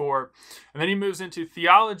 54. And then he moves into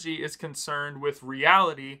theology is concerned with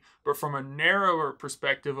reality, but from a narrower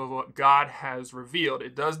perspective of what God has revealed.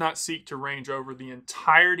 It does not seek to range over the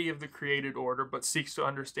entirety of the created order, but seeks to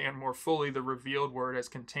understand more fully the revealed word as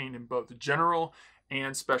contained in both general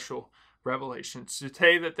and special revelations. To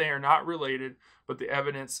say that they are not related, but the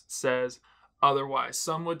evidence says otherwise.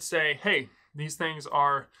 Some would say, hey, these things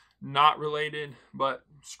are not related, but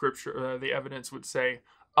Scripture, the evidence would say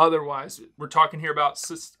otherwise. We're talking here about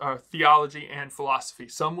theology and philosophy.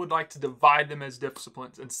 Some would like to divide them as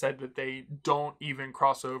disciplines and said that they don't even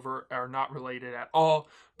cross over, are not related at all,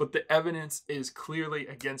 but the evidence is clearly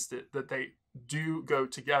against it, that they do go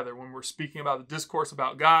together. When we're speaking about the discourse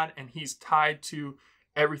about God and he's tied to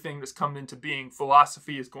everything that's come into being,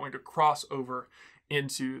 philosophy is going to cross over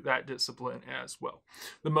into that discipline as well.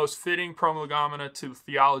 The most fitting prolegomena to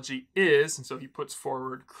theology is, and so he puts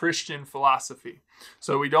forward, Christian philosophy.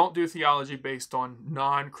 So we don't do theology based on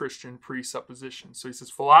non-Christian presuppositions. So he says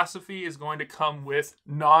philosophy is going to come with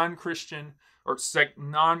non-Christian, or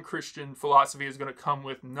non-Christian philosophy is going to come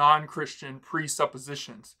with non-Christian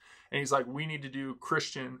presuppositions. And he's like, we need to do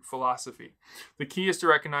Christian philosophy. The key is to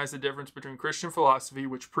recognize the difference between Christian philosophy,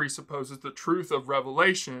 which presupposes the truth of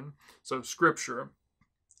revelation, so Scripture,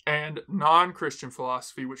 and non-Christian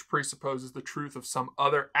philosophy, which presupposes the truth of some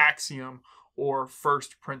other axiom or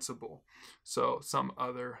first principle, so some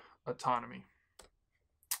other autonomy.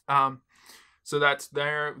 So that's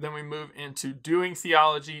there. Then we move into doing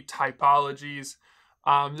theology, typologies.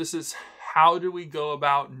 This is how do we go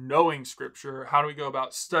about knowing Scripture? How do we go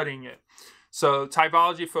about studying it? So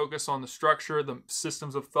typology focuses on the structure, the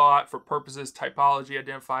systems of thought. For purposes, typology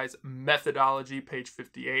identifies methodology, page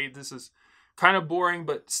 58. This is kind of boring,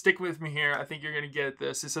 but stick with me here. I think you're going to get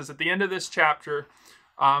this. It says at the end of this chapter,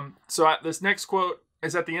 this next quote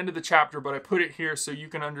is at the end of the chapter, but I put it here so you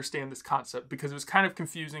can understand this concept because it was kind of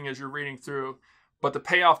confusing as you're reading through, but the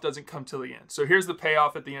payoff doesn't come till the end. So here's the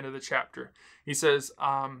payoff at the end of the chapter. He says,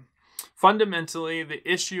 fundamentally,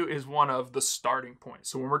 the issue is one of the starting point.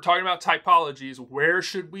 So when we're talking about typologies, where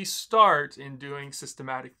should we start in doing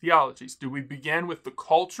systematic theologies? Do we begin with the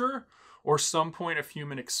culture or some point of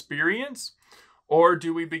human experience? Or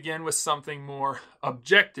do we begin with something more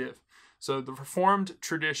objective? So the Reformed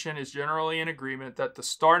tradition is generally in agreement that the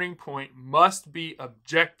starting point must be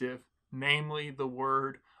objective, namely the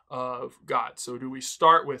Word of God. So do we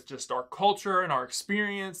start with just our culture and our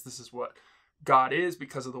experience? This is what God is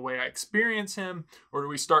because of the way I experience him, or do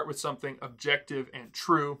we start with something objective and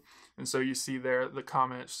true? And so you see there the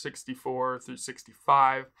comments 64 through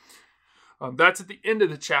 65. That's at the end of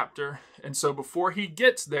the chapter. And so before he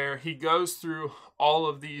gets there, he goes through all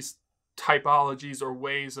of these typologies or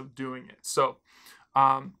ways of doing it. So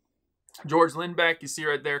George Lindbeck, you see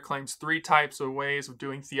right there, claims 3 types or ways of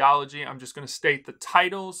doing theology. I'm just going to state the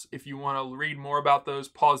titles. If you want to read more about those,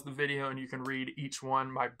 pause the video and you can read each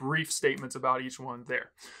one, my brief statements about each one there.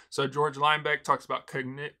 So George Lindbeck talks about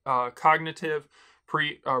cognitive,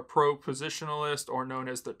 propositionalist, or known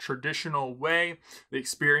as the traditional way, the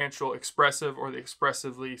experiential expressive or the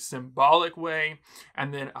expressively symbolic way,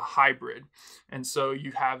 and then a hybrid. And so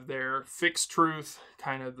you have their fixed truth,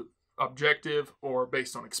 kind of objective or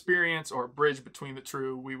based on experience, or a bridge between the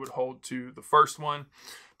two. We would hold to the first one.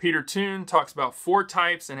 Peter Toon talks about 4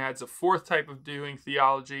 types and adds a 4th type of doing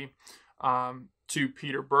theology to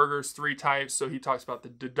Peter Berger's 3 types. So he talks about the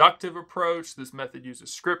deductive approach. This method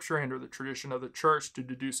uses Scripture and or the tradition of the church to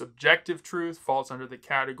deduce objective truth, falls under the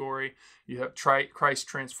category. You have Christ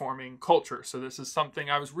transforming culture. So this is something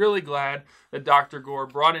I was really glad that Dr. Gore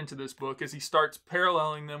brought into this book, as he starts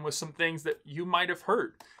paralleling them with some things that you might have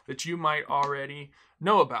heard, that you might already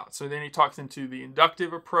know about. So then he talks into the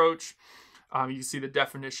inductive approach. You can see the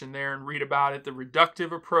definition there and read about it. The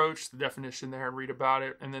reductive approach, the definition there and read about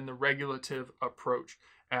it. And then the regulative approach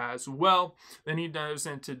as well. Then he goes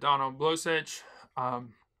into Donald Blosech,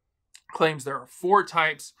 claims there are 4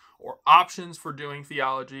 types or options for doing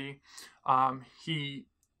theology.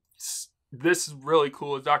 This is really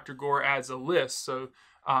cool. Dr. Gore adds a list. So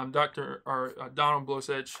Donald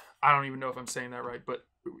Blosech, I don't even know if I'm saying that right, but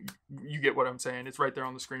you get what I'm saying. It's right there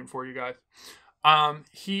on the screen for you guys.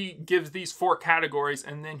 He gives these 4 categories,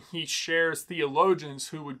 and then he shares theologians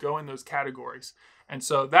who would go in those categories. And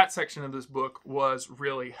so that section of this book was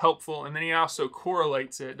really helpful. And then he also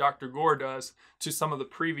correlates it, Dr. Gore does, to some of the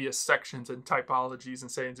previous sections and typologies, and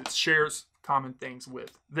saying it shares common things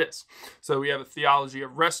with this. So we have a theology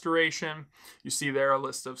of restoration. You see there a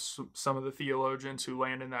list of some of the theologians who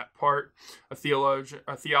land in that part. A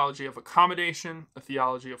theology of accommodation, a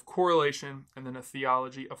theology of correlation, and then a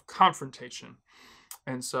theology of confrontation.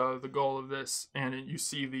 And so the goal of this, and you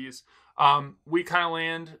see these, we kind of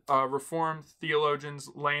land, Reformed theologians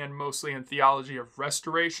land mostly in theology of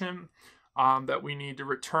restoration, that we need to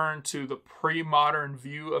return to the pre-modern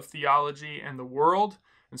view of theology and the world.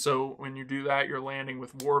 And so when you do that, you're landing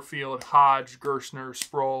with Warfield, Hodge, Gerstner,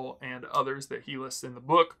 Sproul, and others that he lists in the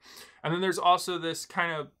book. And then there's also this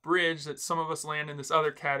kind of bridge that some of us land in this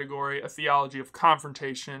other category, a theology of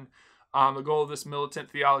confrontation. The goal of this militant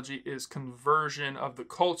theology is conversion of the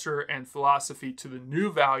culture and philosophy to the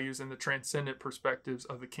new values and the transcendent perspectives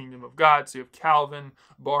of the kingdom of God. So you have Calvin,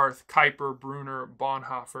 Barth, Kuyper, Brunner,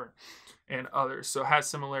 Bonhoeffer, and others. So it has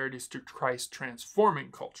similarities to Christ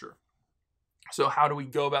transforming culture. So how do we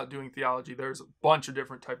go about doing theology? There's a bunch of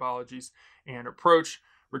different typologies and approach.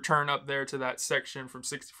 Return up there to that section from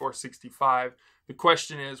 64-65. The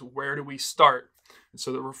question is, where do we start? And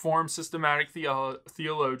so the Reformed Systematic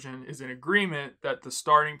Theologian is in agreement that the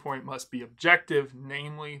starting point must be objective,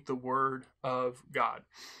 namely the Word of God.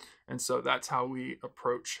 And so that's how we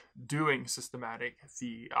approach doing systematic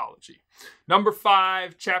theology. Number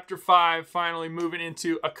 5, chapter 5, finally moving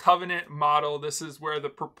into a covenant model. This is where the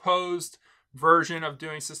proposed version of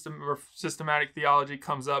doing systematic theology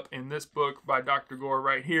comes up in this book by Dr. Gore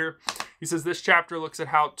right here. He says this chapter looks at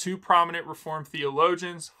how two prominent Reformed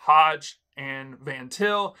theologians, Hodge and Van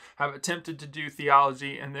Til, have attempted to do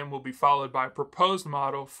theology, and then will be followed by a proposed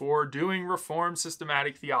model for doing Reformed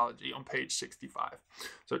systematic theology on page 65.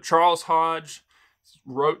 So Charles Hodge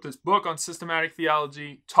wrote this book on systematic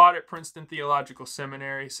theology, taught at Princeton Theological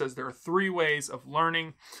Seminary, says there are 3 ways of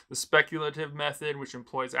learning: the speculative method, which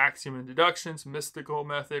employs axiom and deductions; mystical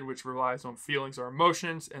method, which relies on feelings or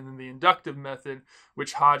emotions; and then the inductive method,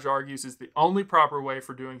 which Hodge argues is the only proper way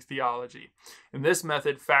for doing theology. In this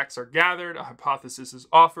method, facts are gathered, a hypothesis is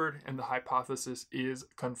offered, and the hypothesis is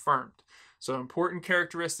confirmed. So important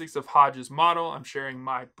characteristics of Hodge's model. I'm sharing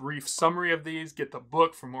my brief summary of these. Get the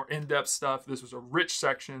book for more in-depth stuff. This was a rich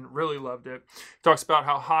section. Really loved it. He talks about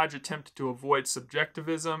how Hodge attempted to avoid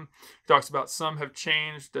subjectivism. He talks about some have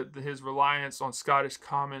changed, that his reliance on Scottish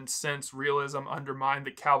common sense realism undermined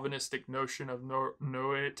the Calvinistic notion of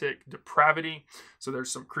noetic depravity. So there's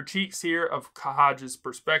some critiques here of Hodge's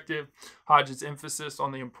perspective. Hodge's emphasis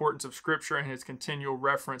on the importance of Scripture and his continual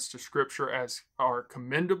reference to Scripture as are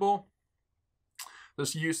commendable.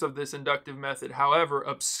 This use of this inductive method, however,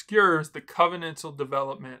 obscures the covenantal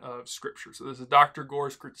development of Scripture. So this is Dr.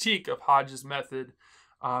 Gore's critique of Hodge's method.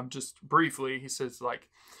 Just briefly, he says,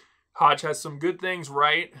 Hodge has some good things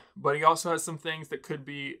right, but he also has some things that could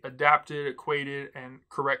be adapted, equated, and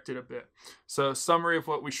corrected a bit. So a summary of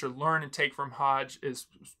what we should learn and take from Hodge is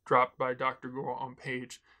dropped by Dr. Gore on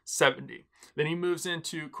page 70. Then he moves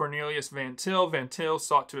into Cornelius Van Til. Van Til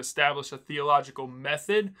sought to establish a theological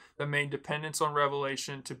method that made dependence on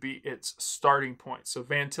revelation to be its starting point. So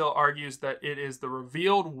Van Til argues that it is the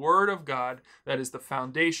revealed Word of God that is the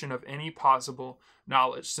foundation of any possible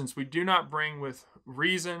knowledge. Since we do not bring with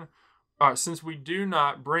reason or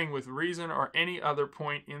any other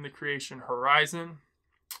point in the creation horizon,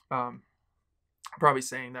 probably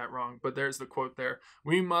saying that wrong, but there's the quote there.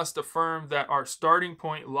 We must affirm that our starting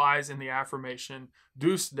point lies in the affirmation,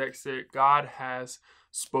 Deus dixit, God has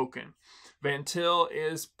spoken. Van Til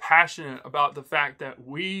is passionate about the fact that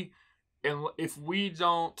if we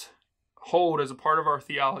don't hold as a part of our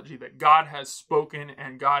theology that God has spoken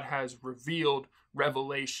and God has revealed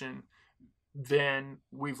revelation, then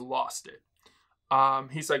we've lost it.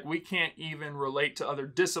 He's like, we can't even relate to other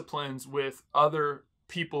disciplines with other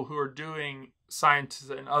people who are doing science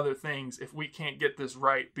and other things if we can't get this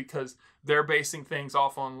right, because they're basing things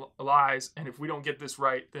off on lies, and if we don't get this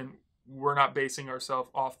right, then we're not basing ourselves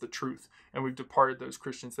off the truth, and we've departed those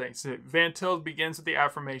Christian things. So Van Til begins with the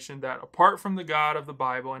affirmation that apart from the God of the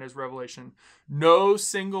Bible and his revelation, no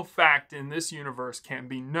single fact in this universe can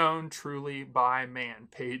be known truly by man,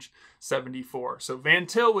 page 74. So Van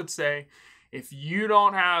Til would say, if you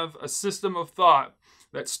don't have a system of thought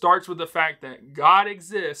that starts with the fact that God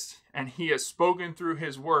exists and he has spoken through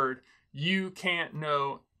his word, you can't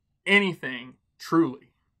know anything truly.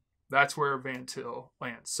 That's where Van Til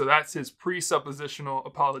lands. So that's his presuppositional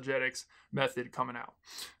apologetics method coming out.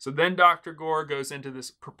 So then Dr. Gore goes into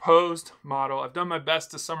this proposed model. I've done my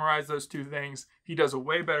best to summarize those 2 things. He does a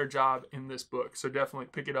way better job in this book, so definitely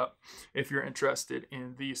pick it up if you're interested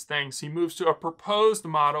in these things. He moves to a proposed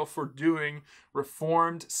model for doing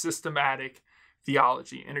Reformed systematic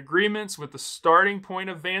theology. In agreements with the starting point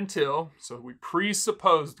of Van Til, so we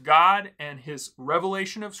presupposed God and his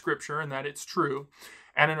revelation of Scripture and that it's true,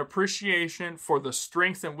 and an appreciation for the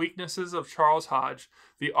strengths and weaknesses of Charles Hodge,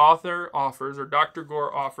 the author offers, or Dr.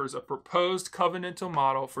 Gore offers, a proposed covenantal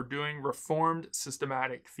model for doing Reformed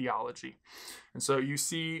systematic theology. And so you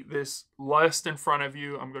see this list in front of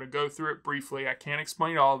you. I'm going to go through it briefly. I can't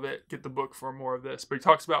explain all of it. Get the book for more of this. But he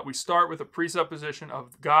talks about we start with a presupposition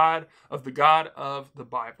of God, of the God of the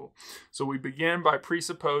Bible. So we begin by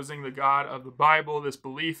presupposing the God of the Bible. This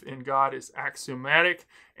belief in God is axiomatic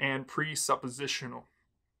and presuppositional.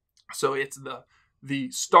 So it's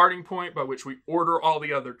the starting point by which we order all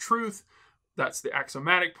the other truth. That's the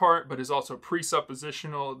axiomatic part, but is also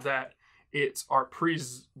presuppositional, that it's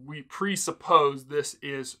we presuppose this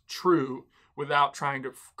is true without trying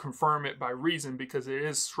to confirm it by reason, because it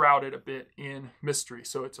is shrouded a bit in mystery.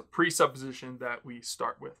 So it's a presupposition that we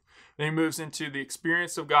start with. Then he moves into the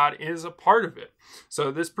experience of God is a part of it.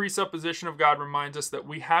 So this presupposition of God reminds us that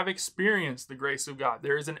we have experienced the grace of God.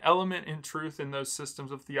 There is an element in truth in those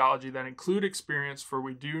systems of theology that include experience, for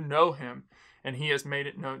we do know him, and he has made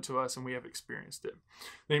it known to us, and we have experienced it.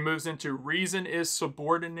 Then he moves into reason is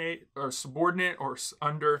subordinate or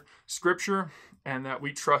under Scripture, and that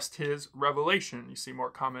we trust his revelation. You see more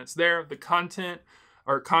comments there. The content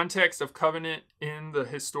or context of covenant in the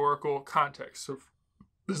historical context. So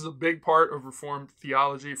this is a big part of Reformed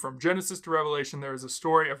theology. From Genesis to Revelation, there is a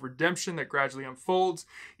story of redemption that gradually unfolds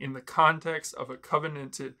in the context of a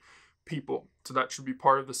covenanted people. So that should be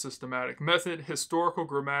part of the systematic method. Historical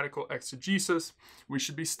grammatical exegesis. We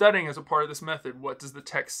should be studying as a part of this method. What does the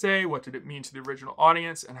text say? What did it mean to the original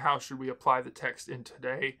audience? And how should we apply the text in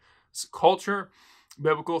today's culture?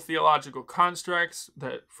 Biblical theological constructs,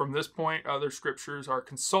 that from this point, other scriptures are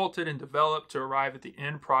consulted and developed to arrive at the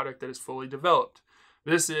end product that is fully developed.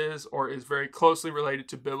 This is very closely related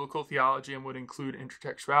to biblical theology and would include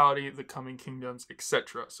intertextuality, the coming kingdoms,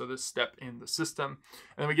 etc. So this step in the system.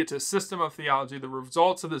 And then we get to a system of theology. The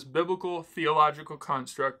results of this biblical theological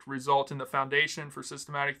construct result in the foundation for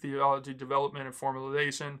systematic theology development and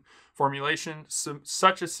formulation.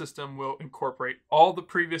 Such a system will incorporate all the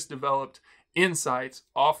previous developed insights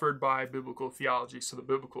offered by biblical theology. So the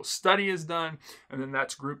biblical study is done, and then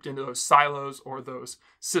that's grouped into those silos or those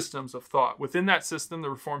systems of thought. Within that system, the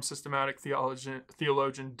Reformed Systematic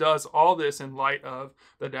Theologian does all this in light of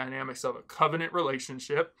the dynamics of a covenant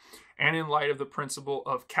relationship and in light of the principle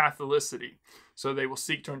of Catholicity. So they will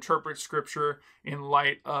seek to interpret Scripture in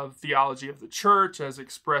light of theology of the church as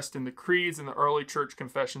expressed in the creeds and the early church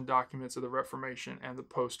confession documents of the Reformation and the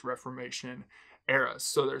post-Reformation eras.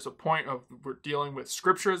 So there's a point of we're dealing with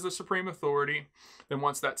Scripture as the supreme authority. Then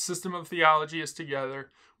once that system of theology is together,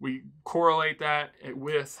 we correlate that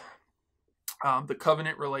with the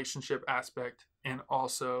covenant relationship aspect and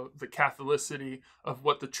also the Catholicity of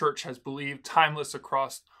what the church has believed, timeless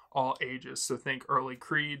across all ages. So think early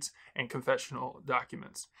creeds and confessional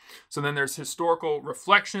documents. So then there's historical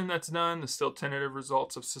reflection that's done. The still tentative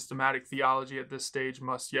results of systematic theology at this stage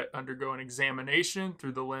must yet undergo an examination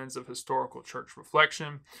through the lens of historical church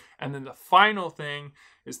reflection. And then the final thing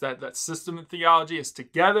is that system of theology is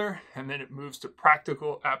together, and then it moves to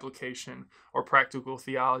practical application or practical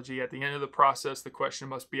theology. At the end of the process, the question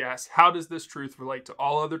must be asked, how does this truth relate to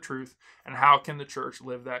all other truth, and how can the church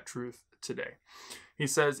live that truth today? He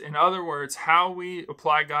says, in other words, how we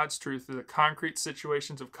apply God's truth to the concrete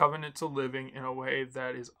situations of covenantal living in a way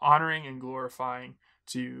that is honoring and glorifying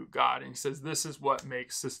to God. And he says this is what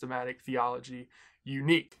makes systematic theology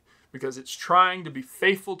unique, because it's trying to be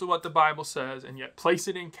faithful to what the Bible says and yet place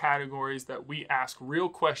it in categories that we ask real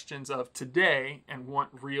questions of today and want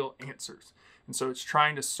real answers. And so it's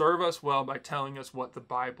trying to serve us well by telling us what the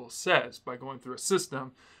Bible says, by going through a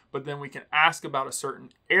system, but then we can ask about a certain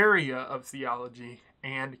area of theology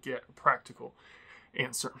and get a practical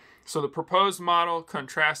answer. So the proposed model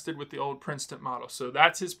contrasted with the old Princeton model. So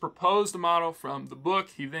that's his proposed model from the book.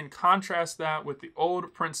 He then contrasts that with the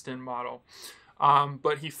old Princeton model.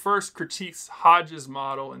 But he first critiques Hodge's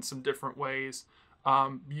model in some different ways,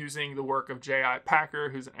 using the work of J.I. Packer,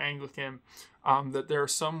 who's an Anglican, that there are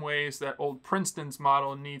some ways that old Princeton's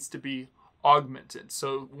model needs to be augmented.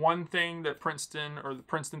 So one thing that Princeton or the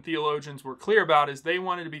Princeton theologians were clear about is they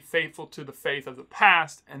wanted to be faithful to the faith of the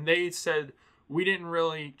past, and they said we didn't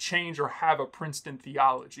really change or have a Princeton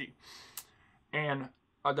theology. And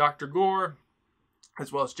Dr. Gore,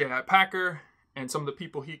 as well as J.I. Packer, and some of the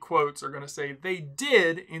people he quotes are going to say they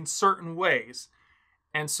did in certain ways.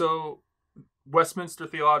 And so Westminster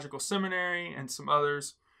Theological Seminary and some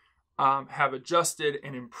others have adjusted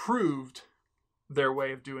and improved their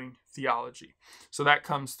way of doing theology. So that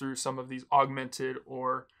comes through some of these augmented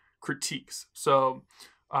or critiques. So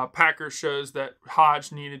Packer shows that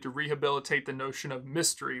Hodge needed to rehabilitate the notion of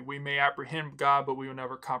mystery. We may apprehend God, but we will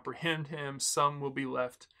never comprehend him. Some will be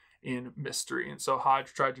left in mystery. And so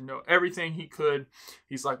Hodge tried to know everything he could.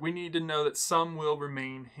 He's like, we need to know that some will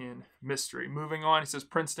remain in mystery. Moving on, he says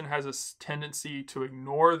Princeton has a tendency to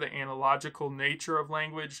ignore the analogical nature of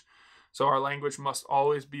language. So our language must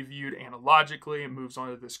always be viewed analogically. It moves on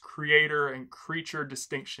to this creator and creature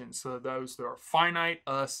distinction. So those that are finite,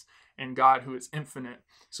 us, and God who is infinite.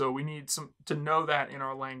 So we need to know that in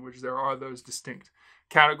our language there are those distinct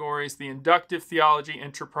categories. The inductive theology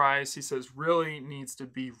enterprise, he says, really needs to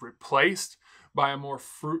be replaced by the more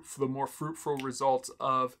fruitful results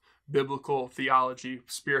of biblical theology,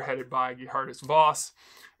 spearheaded by Gerhardus Voss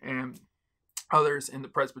and others in the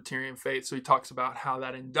Presbyterian faith. So he talks about how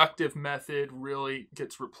that inductive method really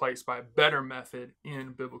gets replaced by a better method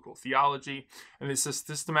in biblical theology. And this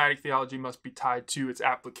systematic theology must be tied to its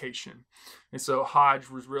application. And so Hodge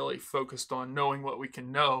was really focused on knowing what we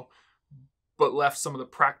can know, but left some of the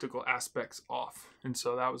practical aspects off. And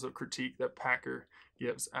so that was a critique that Packer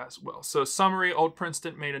gives as well. So summary, Old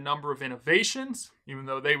Princeton made a number of innovations. Even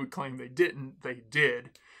though they would claim they didn't, they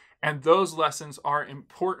did. And those lessons are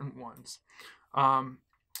important ones.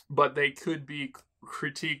 But they could be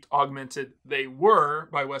critiqued, augmented. They were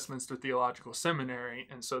by Westminster Theological Seminary.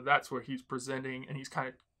 And so that's where he's presenting, and he's kind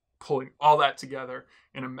of pulling all that together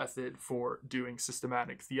in a method for doing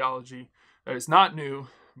systematic theology that is not new,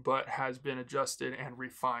 but has been adjusted and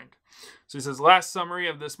refined. So he says, last summary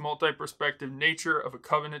of this multi-perspective nature of a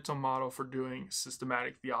covenantal model for doing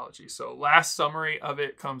systematic theology. So last summary of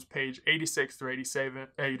it comes page 86 through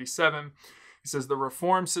 87. He says, the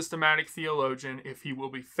Reformed Systematic Theologian, if he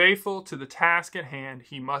will be faithful to the task at hand,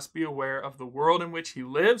 he must be aware of the world in which he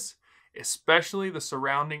lives, especially the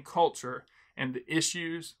surrounding culture and the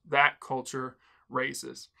issues that culture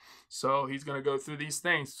raises. So he's going to go through these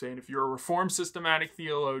things, saying if you're a Reformed Systematic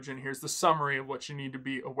Theologian, here's the summary of what you need to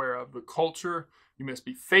be aware of. The culture, you must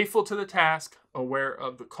be faithful to the task, aware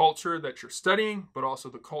of the culture that you're studying, but also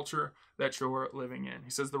the culture that you're living in. He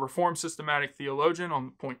says the Reformed Systematic Theologian,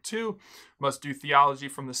 on point 2, must do theology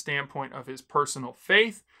from the standpoint of his personal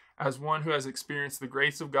faith, as one who has experienced the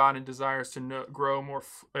grace of God and desires to grow more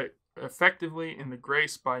effectively in the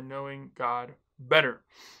grace by knowing God better.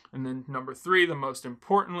 And then number 3, the most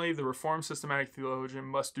importantly, the Reformed Systematic Theologian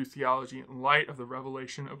must do theology in light of the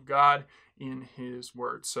revelation of God in his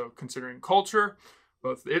word. So considering culture,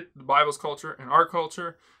 both the Bible's culture and our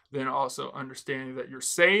culture, then also understanding that you're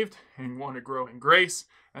saved and want to grow in grace.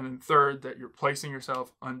 And then third, that you're placing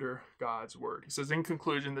yourself under God's word. He says, in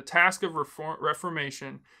conclusion, the task of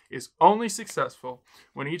reformation is only successful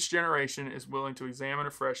when each generation is willing to examine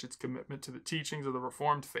afresh its commitment to the teachings of the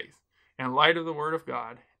Reformed faith in light of the word of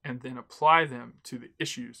God, and then apply them to the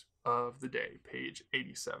issues of the day. Page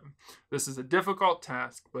 87. This is a difficult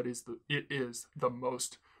task, but it is the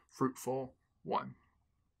most fruitful one.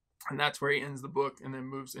 And that's where he ends the book and then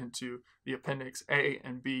moves into the appendix A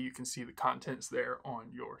and B. You can see the contents there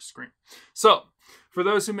on your screen. So for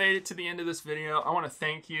those who made it to the end of this video, I want to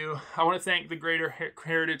thank you. I want to thank the Greater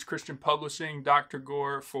Heritage Christian Publishing, Dr.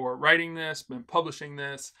 Gore, for writing this and publishing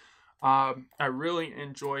this. I really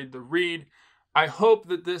enjoyed the read. I hope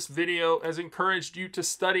that this video has encouraged you to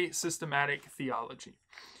study systematic theology.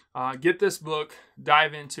 Get this book,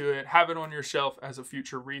 dive into it, have it on your shelf as a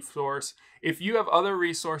future resource. If you have other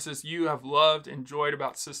resources you have loved, enjoyed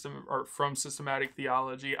about from systematic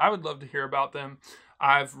theology, I would love to hear about them.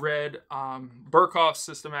 I've read Burkhoff's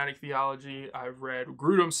Systematic Theology. I've read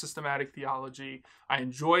Grudem's Systematic Theology. I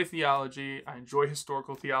enjoy theology. I enjoy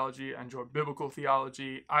historical theology. I enjoy biblical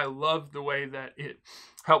theology. I love the way that it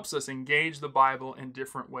helps us engage the Bible in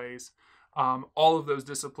different ways. All of those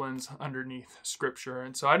disciplines underneath Scripture.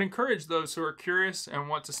 And so I'd encourage those who are curious and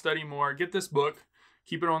want to study more, get this book,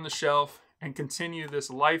 keep it on the shelf, and continue this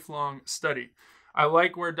lifelong study. I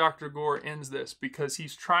like where Dr. Gore ends this because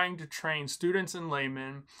he's trying to train students and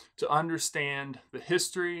laymen to understand the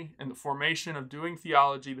history and the formation of doing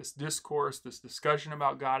theology, this discourse, this discussion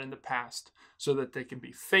about God in the past, so that they can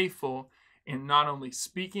be faithful in not only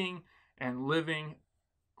speaking and living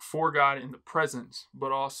for God in the present,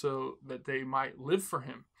 but also that they might live for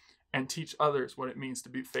him and teach others what it means to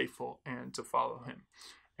be faithful and to follow him.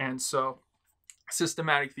 And so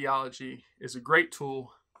systematic theology is a great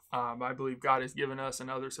tool. I believe God has given us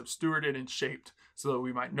and others have stewarded and shaped so that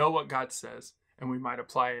we might know what God says and we might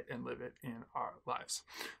apply it and live it in our lives.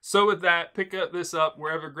 So with that, pick this up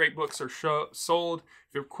wherever great books are sold.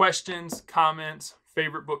 If you have questions, comments,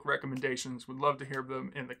 favorite book recommendations, would love to hear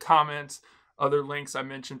them in the comments. other links I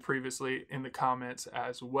mentioned previously in the comments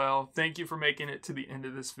as well. Thank you for making it to the end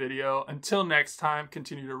of this video. Until next time,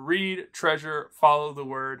 continue to read, treasure, follow the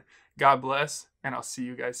word. God bless, and I'll see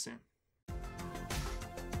you guys soon.